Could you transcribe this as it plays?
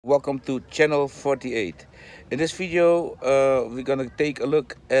Welcome to channel 48. In this video we're gonna take a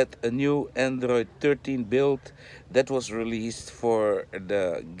look at a new Android 13 build that was released for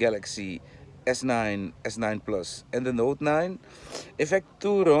the Galaxy S9, S9 Plus and the Note 9. In fact,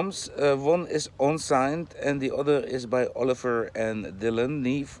 two ROMs, one is unsigned and the other is by Oliwier and Dylan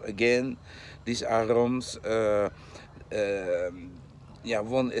Neve. Again, these are ROMs. Yeah,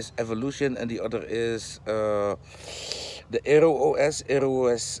 one is Evolution and the other is the Aero OS. Aero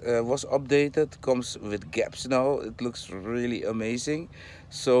OS was updated, comes with gaps now. It looks really amazing.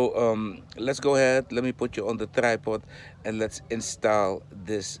 So let's go ahead. Let me put you on the tripod and let's install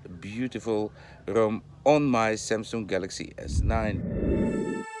this beautiful ROM on my Samsung Galaxy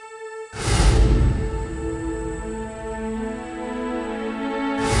S9.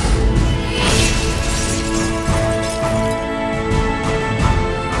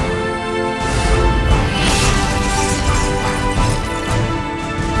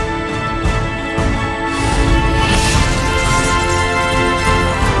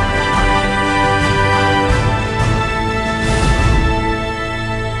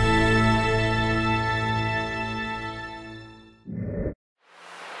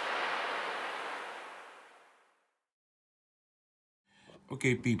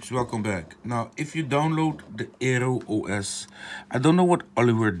 Okay, peeps, welcome back. Now, if you download the Aero OS, I don't know what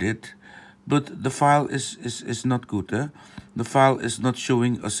Oliwier did, but the file is not good. The file is not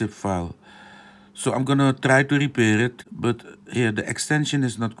showing a zip file. So I'm gonna try to repair it, but here the extension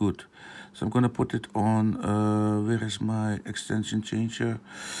is not good. So I'm gonna put it on, where is my extension changer?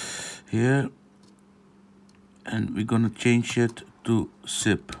 Here. And we're gonna change it to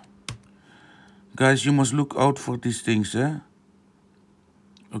zip. Guys, you must look out for these things,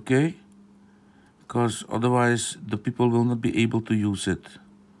 okay, because otherwise the people will not be able to use it.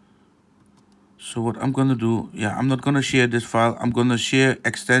 So what I'm gonna do, I'm not gonna share this file, I'm gonna share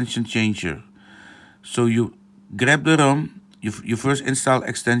extension changer. So you grab the ROM, you first install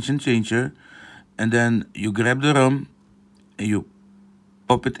extension changer, and then you grab the ROM and you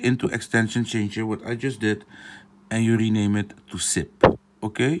pop it into extension changer, what I just did, and you rename it to zip.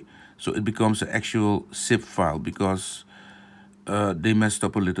 Okay, so it becomes an actual zip file because they messed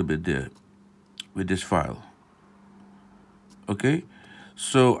up a little bit there with this file. Okay,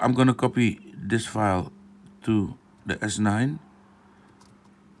 so I'm gonna copy this file to the S9,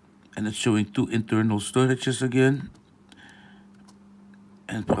 and it's showing two internal storages again,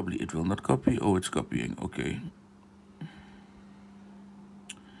 and probably it will not copy. Oh, it's copying. Okay,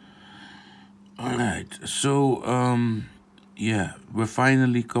 all right, so we're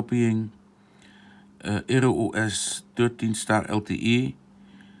finally copying Aero OS 13 star LTE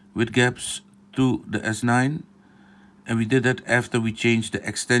with gaps to the S9, and we did that after we changed the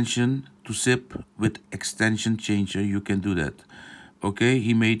extension to zip with extension changer. You can do that. Okay,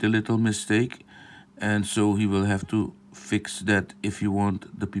 he made a little mistake, and so he will have to fix that if you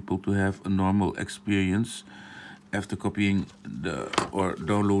want the people to have a normal experience after copying or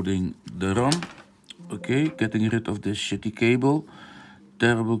downloading the ROM. Okay, getting rid of this shitty cable,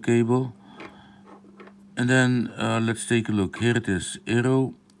 terrible cable. And then let's take a look. Here it is,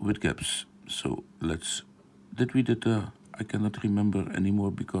 Aero with gaps. So I cannot remember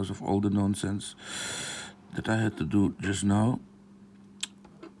anymore because of all the nonsense that I had to do just now.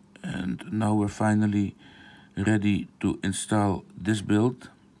 And now we're finally ready to install this build.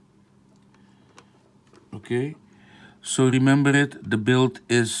 Okay, so remember it, the build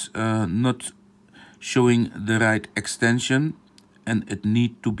is not showing the right extension and it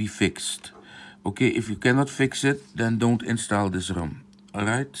needs to be fixed. Okay, if you cannot fix it, then don't install this ROM.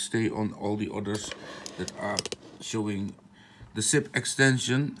 Alright, stay on all the others that are showing the zip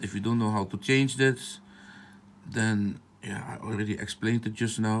extension. If you don't know how to change this, then I already explained it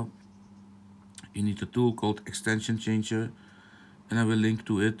just now. You need a tool called extension changer, and I will link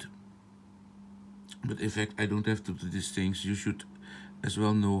to it. But in fact, I don't have to do these things. You should as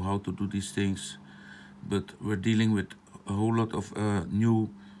well know how to do these things. But we're dealing with a whole lot of new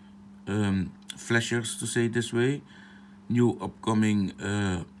flashers, to say it this way, new upcoming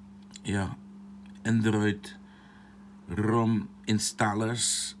Android ROM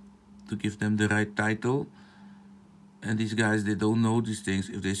installers, to give them the right title. And these guys, they don't know these things.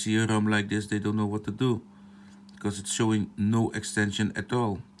 If they see a ROM like this, they don't know what to do, because it's showing no extension at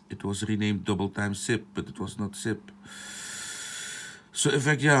all. It was renamed double time zip, but it was not zip. So in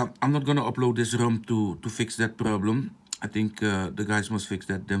fact, I'm not gonna upload this ROM to fix that problem. I think the guys must fix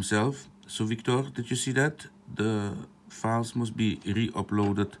that themselves. So Wiktor, did you see that? The files must be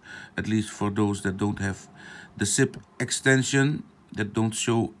re-uploaded, at least for those that don't have the zip extension, that don't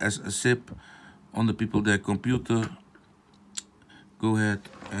show as a zip on the people their computer. go ahead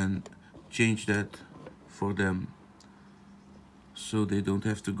and change that for them, so they don't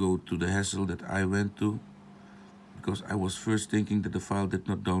have to go to the hassle that I went to, because I was first thinking that the file did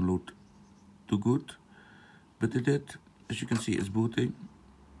not download too good, but it did. As you can see, it's booting.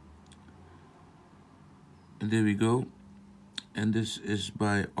 And there we go. And this is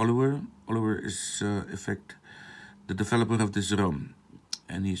by Oliwier. Oliwier is in fact the developer of this ROM,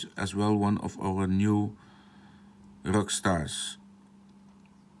 and he's as well one of our new rock stars,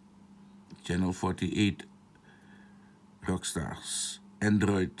 channel 48 rock stars,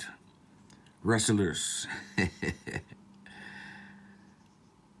 Android wrestlers.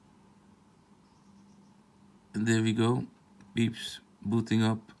 And there we go, peeps, booting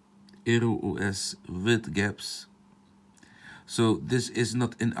up Aero OS with gaps. So this is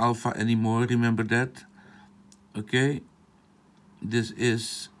not in alpha anymore, remember that? Okay, this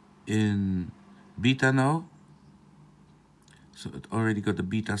is in beta now. So it already got the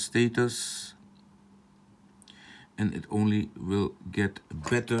beta status, and it only will get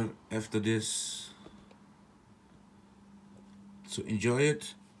better after this. So enjoy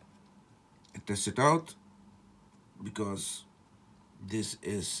it and test it out, because this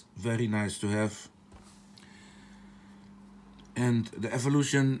is very nice to have. And the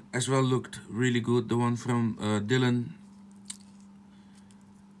evolution as well looked really good, the one from Dylan,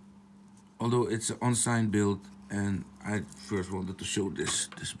 although it's an on-sign build, and I first wanted to show this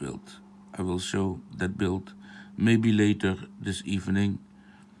build. I will show that build maybe later this evening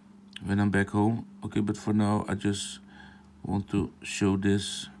when I'm back home. Okay, but for now I just want to show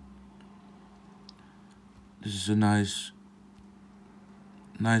this. This is a nice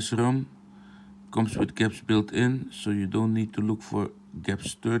ROM. Comes with gaps built in, so you don't need to look for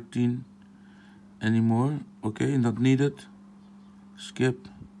gaps 13 anymore. Okay, not needed. Skip.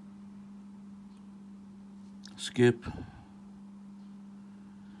 Skip.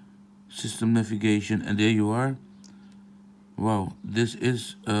 System navigation, and there you are. Wow, this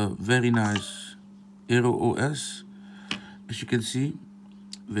is a very nice Aero OS, as you can see,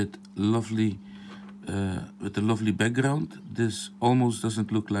 with lovely with a lovely background. This almost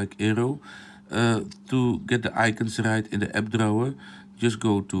doesn't look like Aero. To get the icons right in the app drawer, just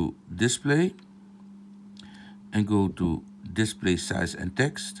go to display and go to display size and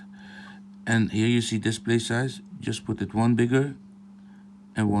text, and here you see display size. Just put it one bigger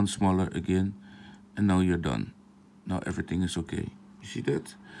and one smaller again, and now you're done. Now everything is okay. You see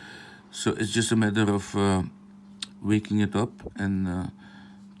that? So it's just a matter of waking it up and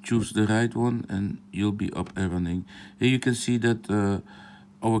choose the right one, and you'll be up and running. Here you can see that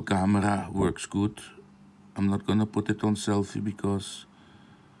our camera works good. I'm not gonna put it on selfie because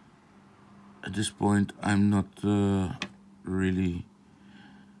at this point I'm not really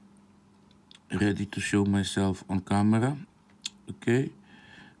ready to show myself on camera. Okay,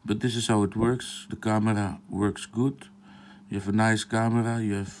 but this is how it works. The camera works good. You have a nice camera.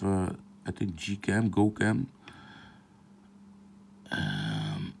 You have I think Gcam, GoCam.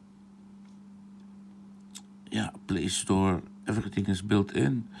 Yeah, Play Store, everything is built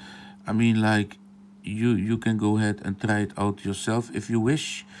in. I mean, like, you can go ahead and try it out yourself if you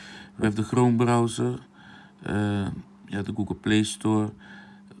wish. We have the Chrome browser, yeah, the Google Play Store,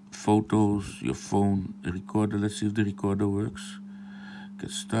 photos, your phone, the recorder. Let's see if the recorder works.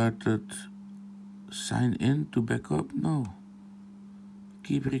 Get started. Sign in to backup? No.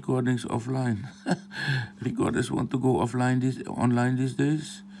 Keep recordings offline. Recorders want to go online these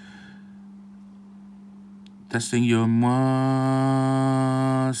days. Testing your must.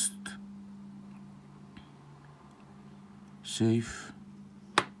 Save.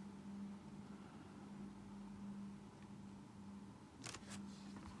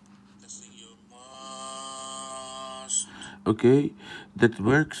 Testing your must. Okay, that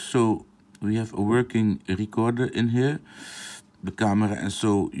works. So we have a working recorder in here, the camera, and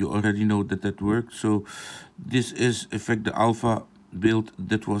so you already know that worked. So this is in fact the alpha build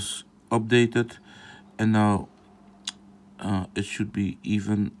that was updated, and now it should be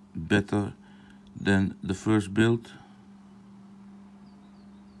even better than the first build.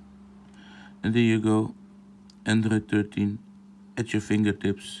 And there you go, Android 13 at your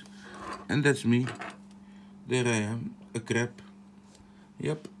fingertips. And that's me. There I am, a crap.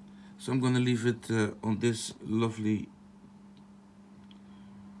 Yep. So I'm gonna leave it on this lovely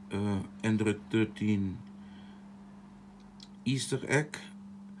Android 13 Easter egg.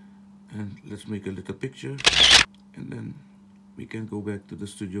 And let's make a little picture, and then we can go back to the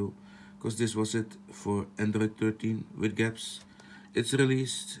studio, because this was it for Android 13 with gaps. It's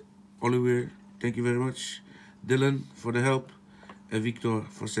released. Oliwier, thank you very much. Dylan for the help, Wiktor,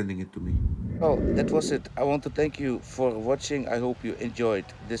 for sending it to me. Well, that was it. I want to thank you for watching. I hope you enjoyed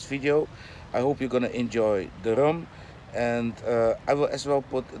this video. I hope you're gonna enjoy the ROM, and I will as well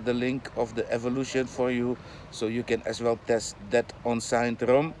put the link of the evolution for you, so you can as well test that on-signed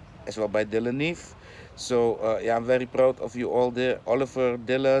ROM as well by Dylan Neve. So yeah, I'm very proud of you all there, Oliver,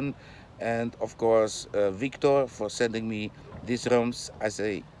 Dylan, and of course Wiktor for sending me these ROMs. I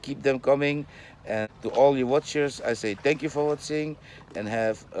say keep them coming, and to all you watchers, I say thank you for watching and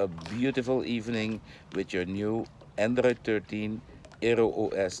have a beautiful evening with your new Android 13 Aero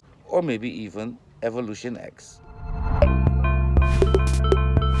OS or maybe even Evolution X.